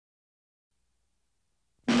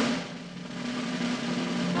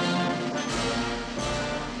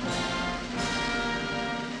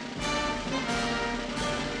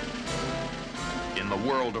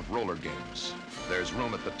world of roller games, there's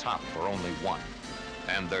room at the top for only one.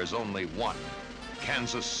 And there's only one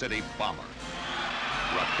Kansas City Bomber.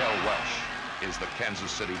 Raquel Welch is the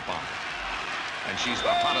Kansas City Bomber. And she's the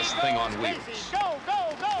hottest thing on wheels. Casey, go,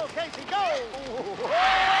 go, go, Casey, go!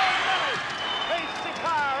 Casey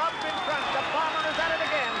Carr up in front. The Bomber is at it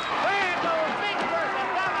again. Fandango, big person,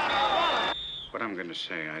 down on her wallet. What I'm going to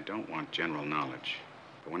say, I don't want general knowledge.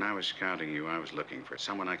 But when I was scouting you, I was looking for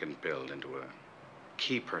someone I can build into a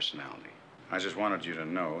key personality. I just wanted you to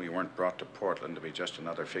know you weren't brought to Portland to be just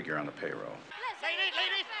another figure on the payroll.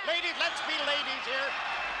 Ladies, let's be ladies here.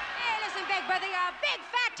 Hey, listen, big brother, you're a big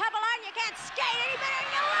fat tubble and you can't skate any better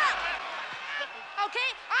than you look. Okay,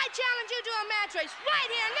 I challenge you to a match race right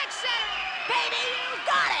here next Saturday. Baby, you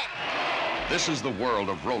got it! This is the world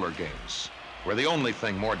of roller games, where the only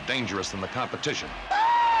thing more dangerous than the competition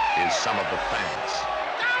is some of the fans.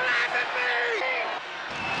 Don't laugh at me!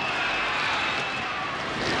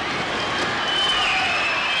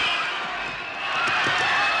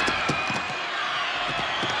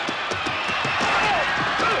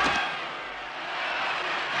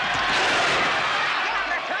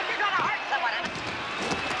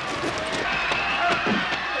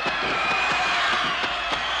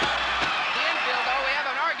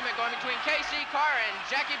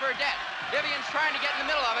 Vivian's trying to get in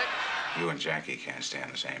the middle of it. You and Jackie can't stay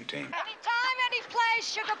on the same team. Any time, any place,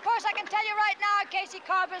 Sugar Puss, I can tell you right now, Casey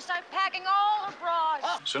Carr will start packing all her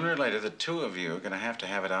bras. Sooner or later, the two of you are going to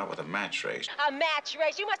have it out with a match race. A match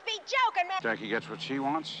race? You must be joking, man. Jackie gets what she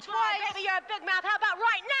wants. Why, baby, you're a big mouth. How about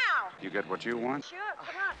right now? You get what you want. Sure,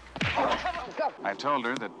 come on. I told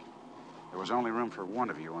her that there was only room for one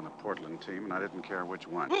of you on the Portland team, and I didn't care which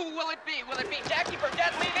one. Who will it be? Will it be Jackie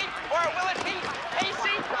Burdett leaving, or will it be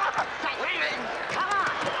Casey leaving? Come on.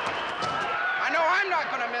 I know I'm not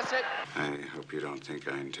going to miss it. I hope you don't think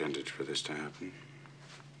I intended for this to happen.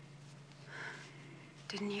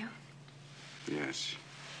 Didn't you? Yes.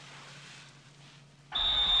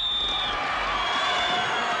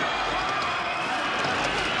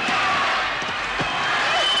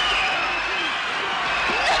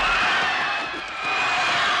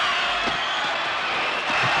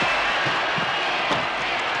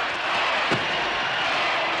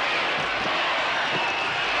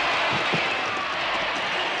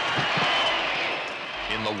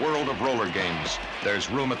 In the world of roller games, there's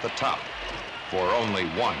room at the top for only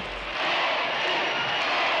one.